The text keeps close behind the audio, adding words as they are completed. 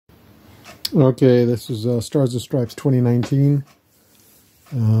Okay, this is Stars and Stripes 2019.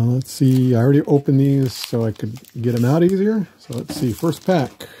 Let's see, I already opened these so I could get them out easier. So let's see, first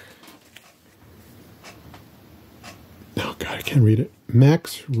pack. Oh God, I can't read it.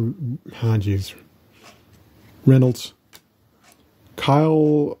 Max, Reynolds.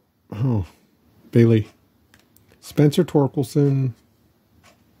 Kyle, Bailey. Spencer Torkelson.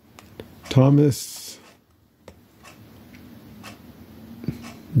 Thomas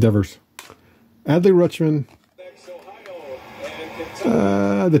Devers. Adley Rutschman.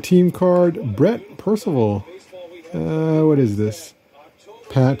 The team card, Brett Percival. What is this?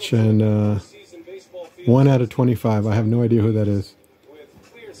 Patch and 1 out of 25. I have no idea who that is.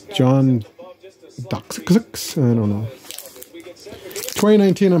 John Doxx. I don't know.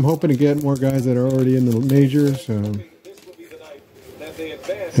 2019, I'm hoping to get more guys that are already in the majors. And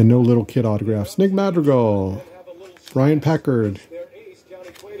no little kid autographs. Nick Madrigal. Brian Packard.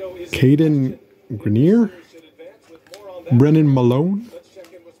 Caden Grenier. Brennan Malone.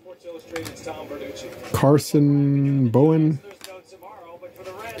 Carson Bowen.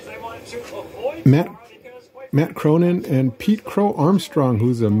 Matt Cronin and Pete Crow Armstrong,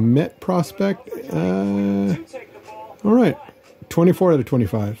 who's a Met prospect. All right. 24 out of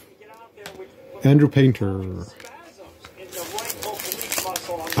 25. Andrew Painter.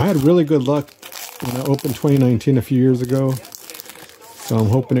 I had really good luck when I opened 2019 a few years ago. So I'm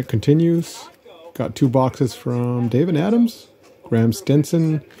hoping it continues. Got 2 boxes from David Adams, Graham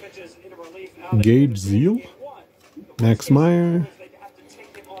Stenson, Gage Zeal, Max Meyer.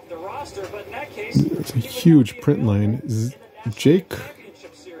 It's a huge print line. Jake,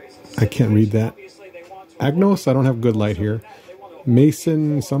 I can't read that. Agnos, I don't have good light here.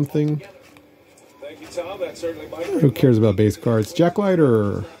 Mason something. Who cares about base cards? Jack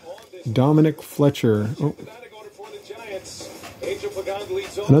Leiter, Dominic Fletcher. Oh.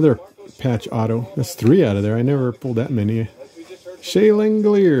 Another patch auto. That's 3 out of there. I never pulled that many. Shea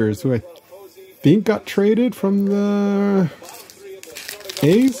Langoliers, who I think got traded from the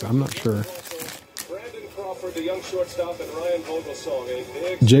A's? I'm not sure.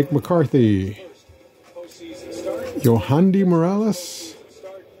 Jake McCarthy. Yohandy Morales.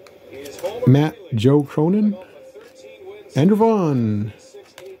 Joe Cronin. Andrew Vaughn.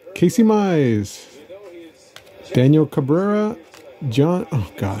 Casey Mize. Daniel Cabrera. John,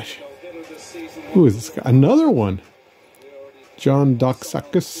 oh gosh. Who is this guy? Another one. John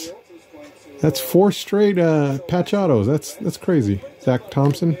Doxakis. That's 4 straight patch autos. That's crazy. Zach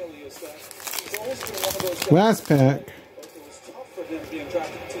Thompson. Last pack.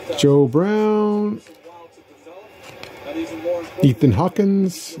 Joe Brown. Ethan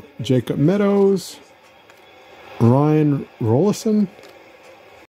Hawkins. Jacob Meadows. Ryan Rollison.